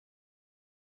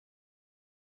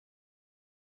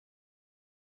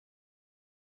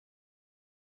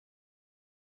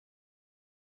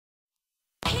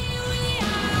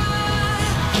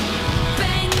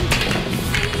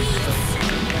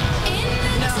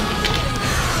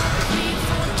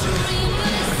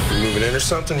strange or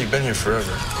something? You've been here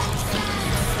forever.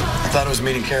 I thought I was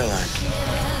meeting Caroline.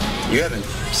 You haven't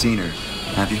seen her,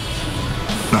 have you?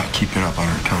 Not keeping up on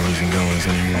her comings and goings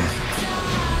anymore.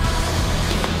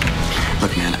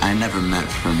 Look, man, I never meant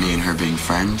for me and her being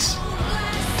friends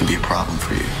to be a problem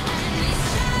for you.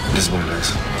 It is what it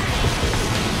is.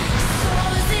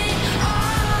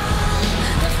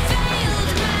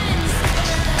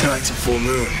 Tonight's a full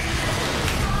moon.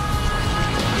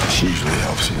 She usually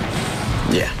helps you.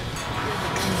 Yeah.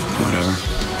 Whatever.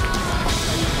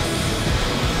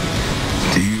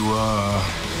 Do you,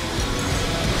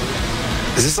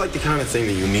 is this like the kind of thing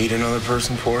that you need another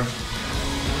person for?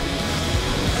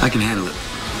 I can handle it.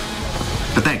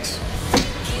 But thanks.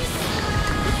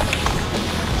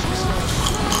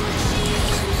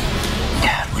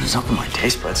 Dad, what is up with my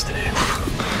taste buds today?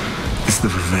 It's the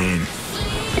vervain.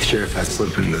 The sheriff has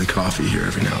slipped into the coffee here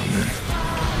every now and then.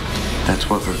 That's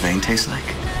what vervain tastes like?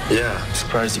 Yeah, I'm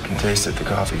surprised you can taste it. The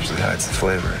coffee usually hides the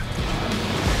flavor.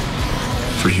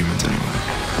 For humans, anyway.